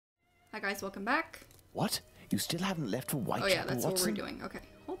Hi guys, welcome back. What? You still haven't left for Whitechapel, Oh yeah, that's Watson? what we're doing. Okay,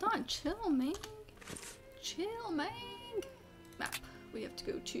 hold on. Chill, man. Chill, man. Map. We have to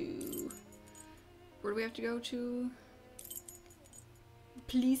go to... Where do we have to go to?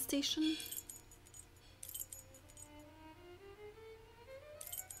 Police station?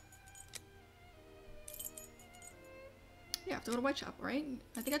 Yeah, I have to go to Whitechapel, right?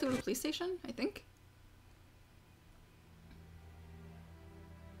 I think I have to go to the police station, I think.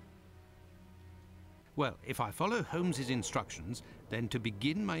 Well, if I follow Holmes's instructions, then to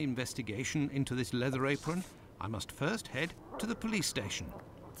begin my investigation into this Leather Apron, I must first head to the police station.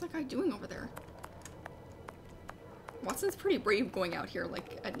 What's that guy doing over there? Watson's pretty brave going out here,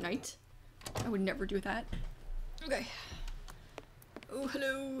 like, at night. I would never do that. Okay. Oh,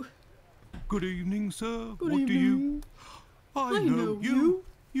 hello. Good evening, sir. Good What do you... evening. I know you.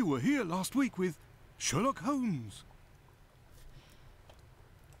 You were here last week with Sherlock Holmes.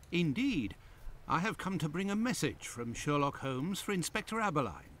 Indeed. I have come to bring a message from Sherlock Holmes for Inspector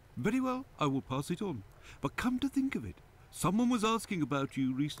Aberline. Very well, I will pass it on. But come to think of it, someone was asking about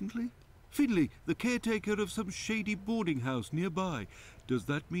you recently. Finley, the caretaker of some shady boarding house nearby. Does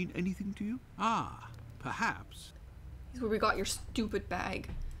that mean anything to you? Ah, perhaps. This is where we got your stupid bag.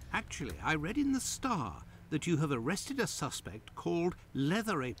 Actually, I read in the Star that you have arrested a suspect called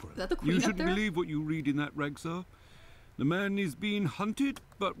Leather Apron. Is that the queen You up shouldn't there? believe what you read in that rag, sir. The man is being hunted,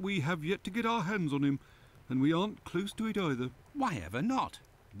 but we have yet to get our hands on him, and we aren't close to it either. Why ever not?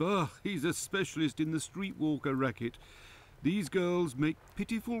 Bah, he's a specialist in the streetwalker racket. These girls make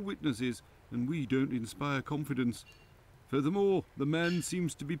pitiful witnesses, and we don't inspire confidence. Furthermore, the man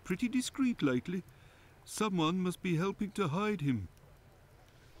seems to be pretty discreet lately. Someone must be helping to hide him.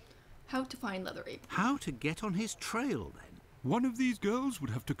 How to find Leather Apron. How to get on his trail, then? One of these girls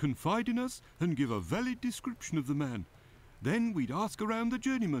would have to confide in us and give a valid description of the man. Then we'd ask around the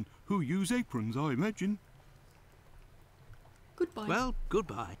journeymen, who use aprons, I imagine. Goodbye. Well,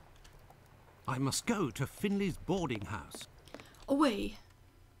 goodbye. I must go to Finley's boarding house. Away.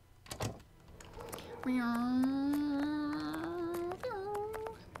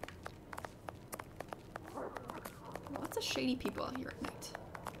 Lots of shady people out here at night.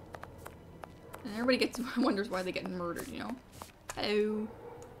 And everybody wonders why they get murdered, you know? Hello.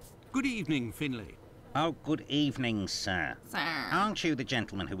 Good evening, Finley. Oh, good evening, sir. Sir. Aren't you the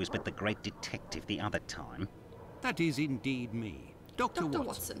gentleman who was with the great detective the other time? That is indeed me, Dr. Dr. Watson.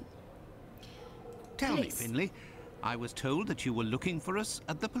 Watson. Tell me, Yes. Finley, I was told that you were looking for us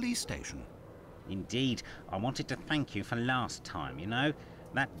at the police station. Indeed, I wanted to thank you for last time, you know.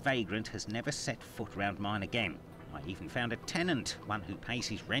 That vagrant has never set foot round mine again. I even found a tenant, one who pays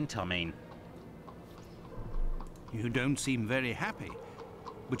his rent, I mean. You don't seem very happy,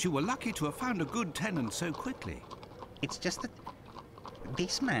 but you were lucky to have found a good tenant so quickly. It's just that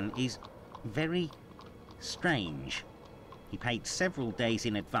this man is very strange. He paid several days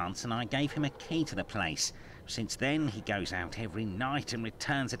in advance and I gave him a key to the place. Since then, he goes out every night and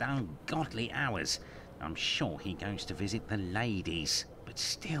returns at ungodly hours. I'm sure he goes to visit the ladies, but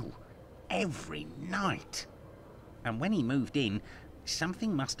still, every night. And when he moved in,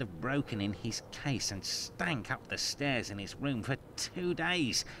 something must have broken in his case and stank up the stairs in his room for 2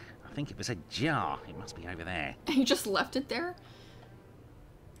 days. I think it was a jar. It must be over there. He just left it there?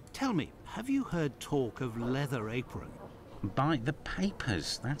 Tell me, have you heard talk of Leather Apron? By the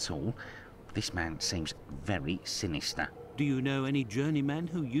papers, that's all. This man seems very sinister. Do you know any journeymen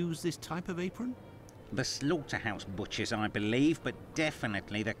who use this type of apron? The slaughterhouse butchers, I believe, but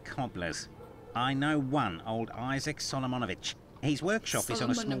definitely the cobblers. I know one, old Isaac Solomonovich. His workshop is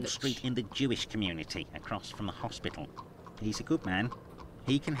on a small Solomonovich. street in the Jewish community, across from the hospital. He's a good man.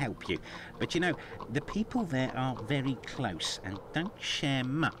 He can help you. But you know, the people there are very close and don't share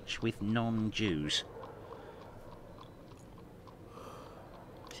much with non-Jews.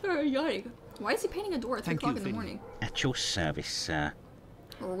 Sure, yikes. Why is he painting a door at 3 Thank you, o'clock in the Finley. morning? At your service, sir.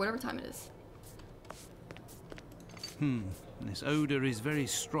 Or whatever time it is. This odour is very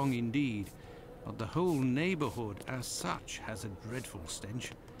strong indeed, but the whole neighbourhood as such has a dreadful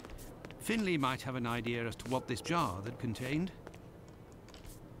stench. Finley might have an idea as to what this jar that contained.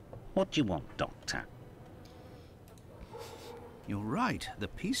 What do you want, Doctor? You're right, the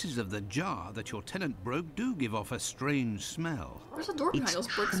pieces of the jar that your tenant broke do give off a strange smell. There's a door behind It's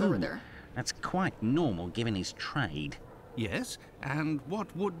those bricks true. over there. That's quite normal given his trade. Yes, and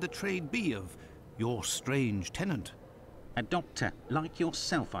what would the trade be of your strange tenant? A doctor, like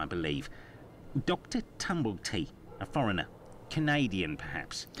yourself, I believe. Dr. Tumblety, a foreigner. Canadian,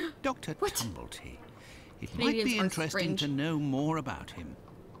 perhaps. Dr. What? Tumblety. It Canadians might be are interesting strange. to know more about him.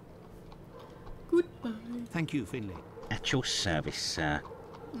 Goodbye. Thank you, Finley. At your service, sir.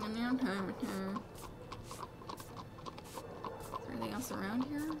 Anything else around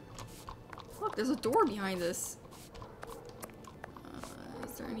here? Look, there's a door behind this.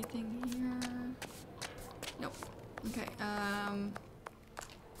 Is there anything here? Nope. Okay,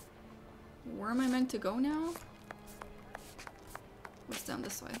 where am I meant to go now? What's down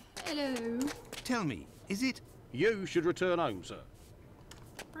this way? Hello. Tell me, is it... You should return home, sir.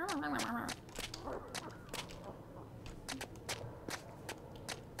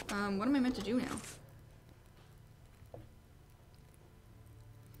 What am I meant to do now?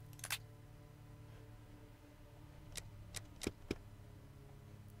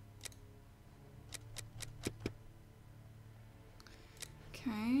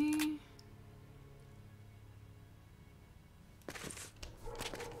 Okay.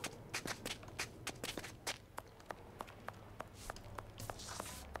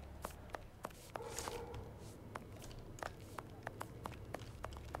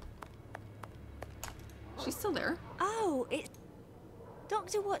 She's still there. Oh, it's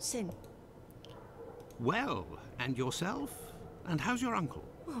Dr. Watson. Well, and yourself? And how's your uncle?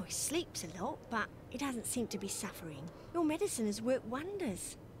 Oh, he sleeps a lot, but he doesn't seem to be suffering. Your medicine has worked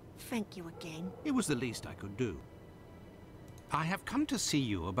wonders. Thank you again. It was the least I could do. I have come to see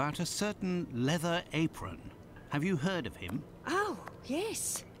you about a certain Leather Apron. Have you heard of him? Oh,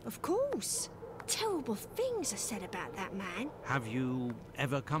 yes, of course. Terrible things are said about that man. Have you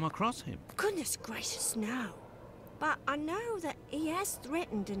ever come across him? Goodness gracious, no. But I know that he has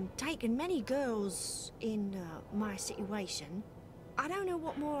threatened and taken many girls in my situation. I don't know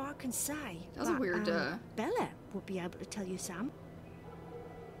what more I can say. That was a weird, Bella would be able to tell you some.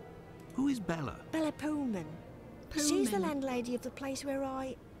 Who is Bella? Bella Pullman. She's the landlady of the place where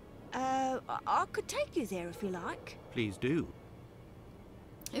I could take you there if you like. Please do.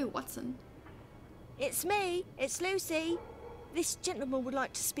 Ew, Watson. It's me. It's Lucy. This gentleman would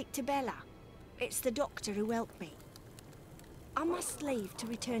like to speak to Bella. It's the doctor who helped me. I must leave to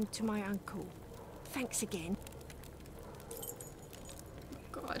return to my uncle. Thanks again.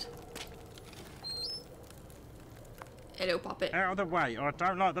 God. Hello, Puppet. Out of the way, I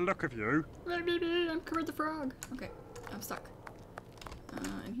don't like the look of you. I'm Kermit the Frog. Okay, I'm stuck.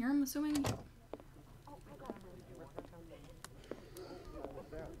 In here, I'm assuming.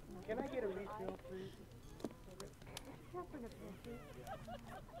 Can I get a refill, please?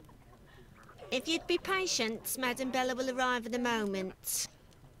 If you'd be patient, Madam Bella will arrive in a moment.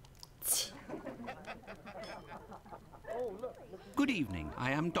 Good evening.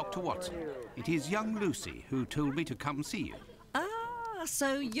 I am Dr. Watson. It is young Lucy who told me to come see you. Ah,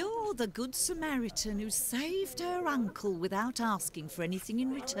 so you're the Good Samaritan who saved her uncle without asking for anything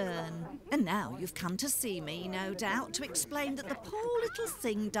in return. And now you've come to see me, no doubt, to explain that the poor little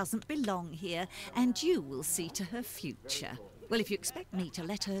thing doesn't belong here, and you will see to her future. Well, if you expect me to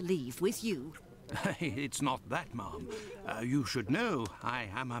let her leave with you... It's not that, Ma'am. You should know I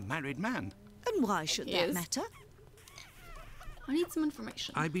am a married man. And why should that matter? I need some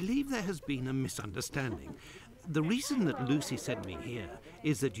information. I believe there has been a misunderstanding. The reason that Lucy sent me here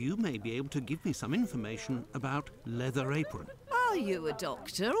is that you may be able to give me some information about Leather Apron. Are you a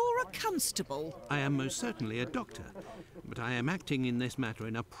doctor or a constable? I am most certainly a doctor, but I am acting in this matter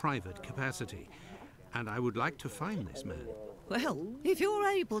in a private capacity, and I would like to find this man. Well, if you're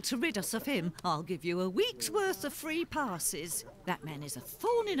able to rid us of him, I'll give you a week's worth of free passes. That man is a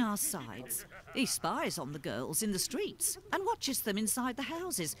thorn in our sides. He spies on the girls in the streets and watches them inside the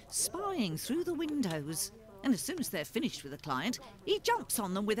houses, spying through the windows. And as soon as they're finished with a client, he jumps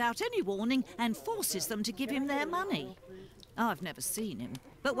on them without any warning and forces them to give him their money. I've never seen him,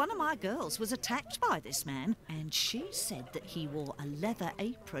 but one of my girls was attacked by this man, and she said that he wore a leather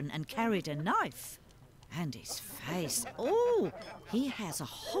apron and carried a knife. And his face, oh, he has a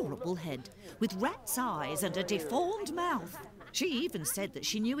horrible head, with rat's eyes and a deformed mouth. She even said that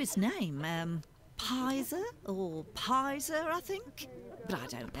she knew his name, Pizer or Pizer, I think. But I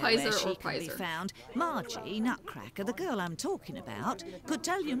don't know where she can be found. Margie, Nutcracker, the girl I'm talking about, could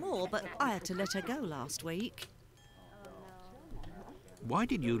tell you more, but I had to let her go last week. Why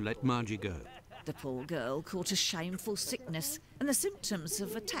did you let Margie go? The poor girl caught a shameful sickness, and the symptoms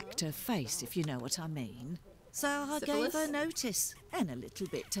have attacked her face, if you know what I mean. So I gave her notice, and a little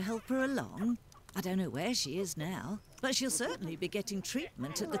bit to help her along. I don't know where she is now, but she'll certainly be getting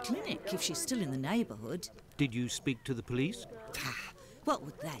treatment at the clinic if she's still in the neighbourhood. Did you speak to the police? Pah, what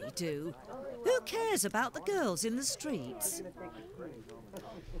would they do? Who cares about the girls in the streets?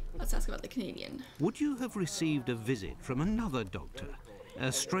 Let's ask about the Canadian. Would you have received a visit from another doctor,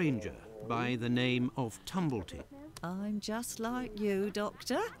 a stranger by the name of Tumbleton? I'm just like you,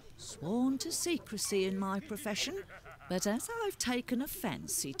 Doctor. Sworn to secrecy in my profession. But as I've taken a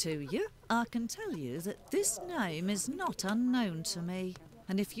fancy to you, I can tell you that this name is not unknown to me.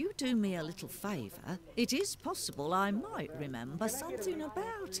 And if you do me a little favour, it is possible I might remember something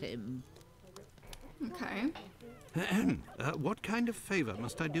about him. Okay. What kind of favour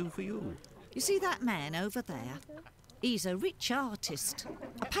must I do for you? You see that man over there? He's a rich artist,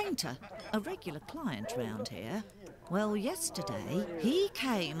 a painter, a regular client round here. Well, yesterday, he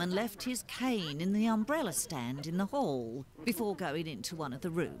came and left his cane in the umbrella stand in the hall before going into one of the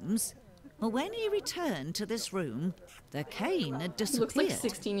rooms. Well, when he returned to this room, the cane had disappeared. He looks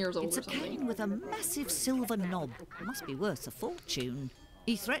like 16 years old It's or a something. cane with a massive silver knob. It must be worth a fortune.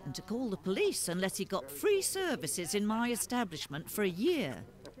 He threatened to call the police unless he got free services in my establishment for a year.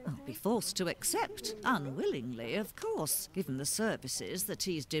 I'll be forced to accept, unwillingly, of course, given the services that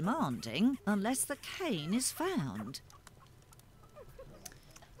he's demanding, unless the cane is found.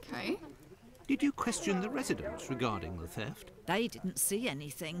 Okay. Did you question the residents regarding the theft? They didn't see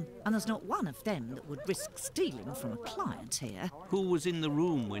anything, and there's not one of them that would risk stealing from a client here. Who was in the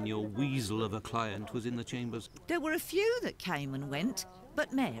room when your weasel of a client was in the chambers? There were a few that came and went,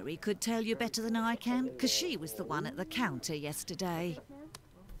 but Mary could tell you better than I can, because she was the one at the counter yesterday.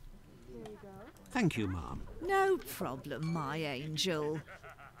 Thank you, ma'am. No problem, my angel.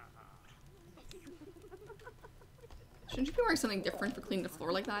 Shouldn't you be wearing something different for cleaning the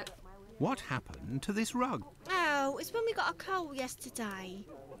floor like that? What happened to this rug? Oh, it's when we got a coal yesterday.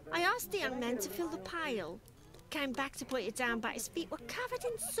 I asked the young man to fill the pail. Came back to put it down, but his feet were covered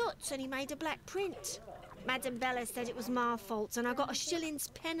in soot and he made a black print. Madam Bella said it was my fault and I got a shilling's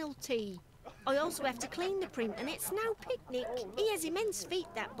penalty. I also have to clean the print and it's no picnic. He has immense feet,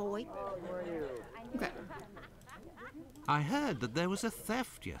 that boy. Okay. I heard that there was a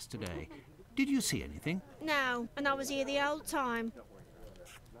theft yesterday. Did you see anything? No, and I was here the whole time.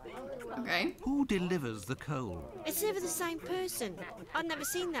 Okay. Who delivers the coal? It's never the same person. I'd never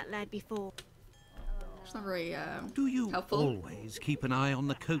seen that lad before. It's not very, Do you helpful. always keep an eye on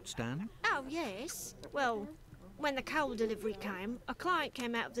the coat stand? Oh, yes. Well, when the coal delivery came, a client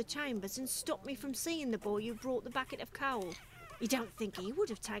came out of the chambers and stopped me from seeing the boy who brought the bucket of coal. You don't think he would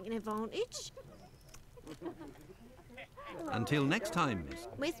have taken advantage? Until next time, miss.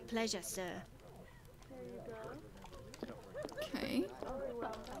 With pleasure, sir. Okay.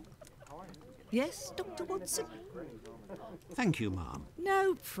 Yes, Dr. Watson? Thank you, ma'am.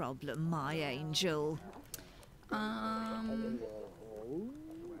 No problem, my angel.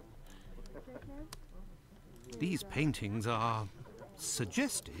 These paintings are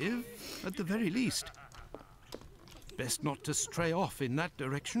suggestive, at the very least. Best not to stray off in that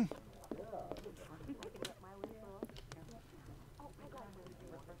direction.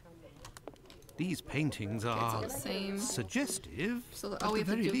 These paintings It's all are the same. suggestive, So at all we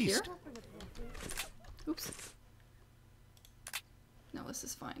the have to very do least. here? Oops. No, this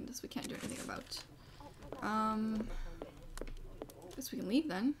is fine. This we can't do anything about. Guess we can leave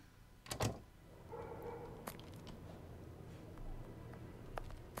then.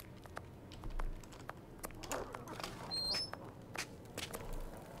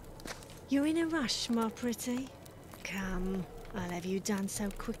 You're in a rush, my pretty. Come, I'll have you done so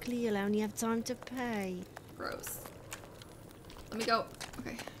quickly you'll only have time to pay. Gross. Let me go.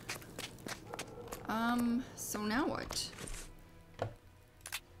 Okay. So now what?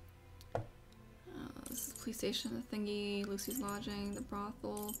 This is the police station, the thingy, Lucy's lodging, the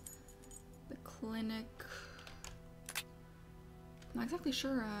brothel, the clinic. I'm not exactly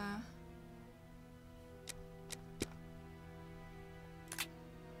sure,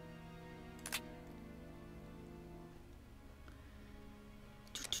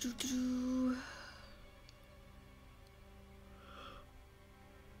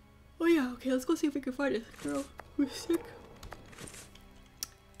 Oh yeah, okay, let's go see if we can find this girl who's sick.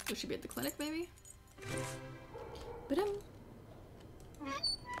 Would she be at the clinic, maybe? Ba-dum.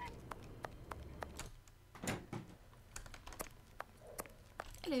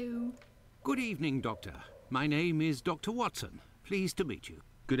 Hello. Good evening, Doctor. My name is Dr. Watson. Pleased to meet you.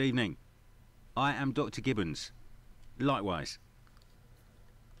 Good evening. I am Dr. Gibbons. Likewise.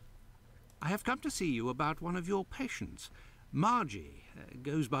 I have come to see you about one of your patients. Margie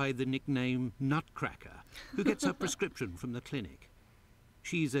goes by the nickname Nutcracker, who gets her prescription from the clinic.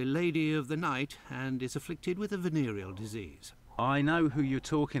 She's a lady of the night and is afflicted with a venereal disease. I know who you're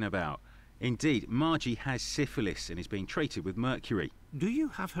talking about. Indeed, Margie has syphilis and is being treated with mercury. Do you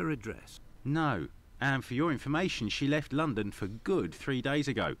have her address? No. And for your information, she left London for good 3 days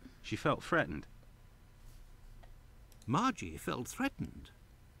ago. She felt threatened. Margie felt threatened.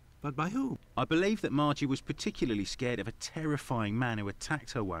 But by whom? I believe that Margie was particularly scared of a terrifying man who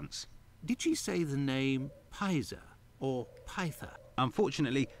attacked her once. Did she say the name Pizer? or Pyther?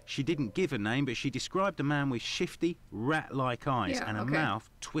 Unfortunately, she didn't give a name, but she described a man with shifty, rat-like eyes Yeah, and a okay. mouth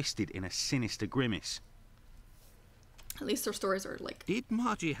twisted in a sinister grimace. At least their stories are like... Did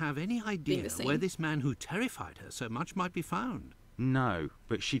Margie have any idea the same. where this man who terrified her so much might be found? No,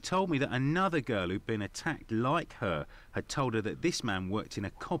 but she told me that another girl who'd been attacked like her had told her that this man worked in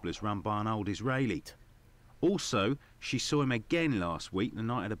a cobbler's run by an old Israeli. Also, she saw him again last week, the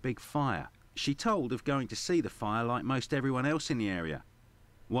night of the big fire. She told of going to see the fire like most everyone else in the area.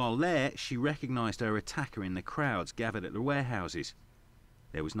 While there, she recognised her attacker in the crowds gathered at the warehouses.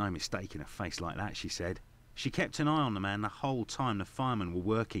 There was no mistaking a face like that, she said. She kept an eye on the man the whole time the firemen were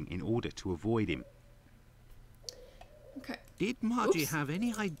working in order to avoid him. Okay. Did Margie Oops. have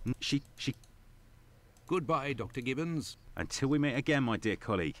any idea? She... Goodbye, Dr. Gibbons. Until we meet again, my dear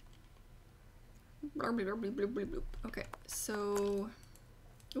colleague. Bloop, bloop, bloop, bloop, bloop, bloop. Okay, so...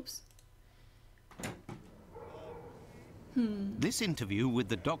 Oops. This interview with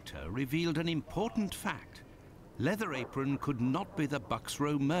the doctor revealed an important fact. Leather Apron could not be the Bucks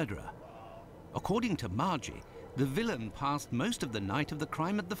Row murderer. According to Margie, the villain passed most of the night of the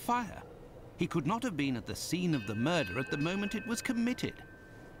crime at the fire. He could not have been at the scene of the murder at the moment it was committed.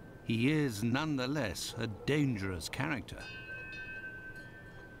 He is nonetheless a dangerous character.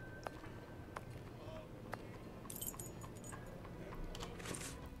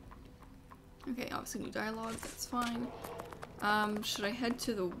 Okay, obviously new dialogue, that's fine. Should I head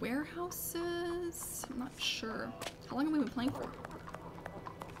to the warehouses? I'm not sure. How long have we been playing for?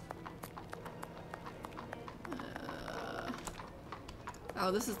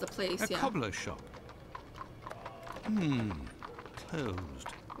 Oh, this is the place, A yeah. cobbler's shop. Closed.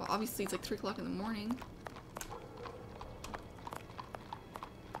 Well, obviously it's like 3 o'clock in the morning.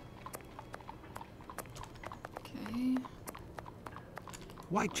 Okay.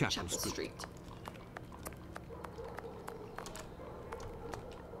 Whitechapel Chapel Street. Street.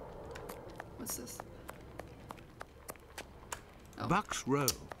 What's this? Oh. Bucks Row.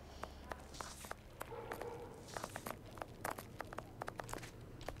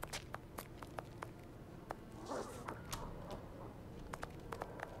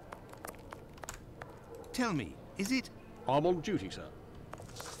 Tell me, is it? I'm on duty, sir.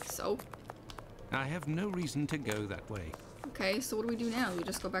 So? I have no reason to go that way. Okay, so what do we do now? We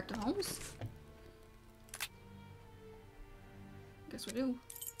just go back to Holmes? Guess we do.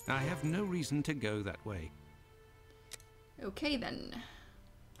 I have no reason to go that way. Okay then.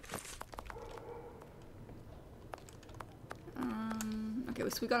 Okay,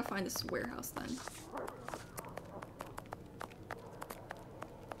 so we gotta find this warehouse then.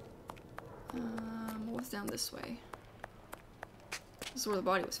 What was down this way? This is where the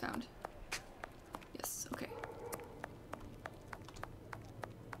body was found. Yes, okay.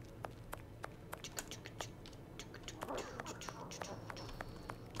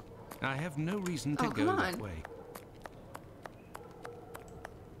 I have no reason to Oh, go come that on. way.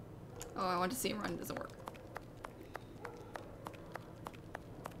 Oh, I want to see him run. It doesn't work.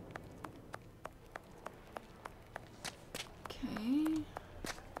 Okay.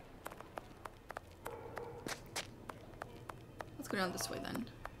 Let's go down this way then.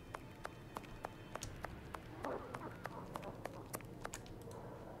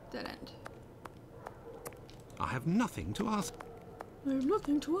 Dead end. I have nothing to ask. I have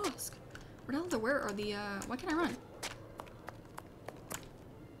nothing to ask. Where are the, why can't I run?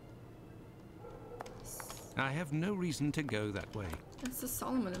 I have no reason to go that way. That's the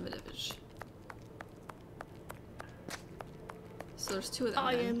Solomon-Davidovich. So there's 2 of them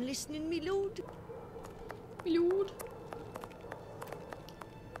I then. am listening, me lord. My lord.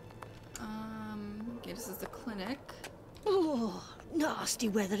 Okay, this is the clinic. Oh, nasty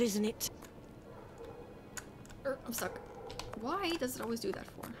weather, isn't it? I'm stuck. Why does it always do that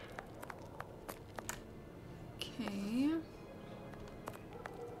for? Okay.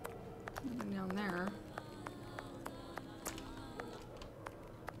 Nothing down there.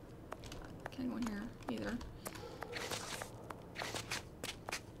 Can't go in here either.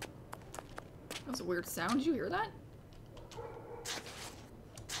 That was a weird sound. Did you hear that?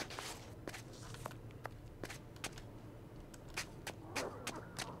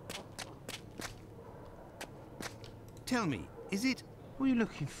 Tell me, is it? What are you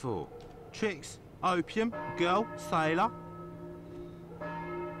looking for? Tricks? Opium? Girl? Sailor?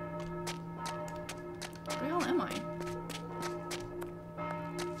 Where the hell am I?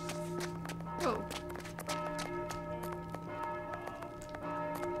 Oh.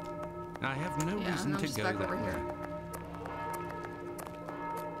 I have no Yeah, reason and I'm to just go back that over way. here.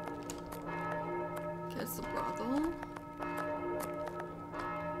 Okay, it's the brothel.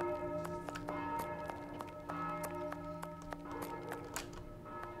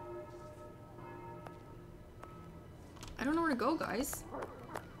 I don't know where to go, guys.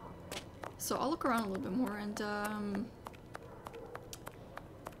 So I'll look around a little bit more, and I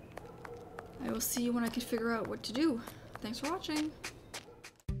will see you when I can figure out what to do. Thanks for watching.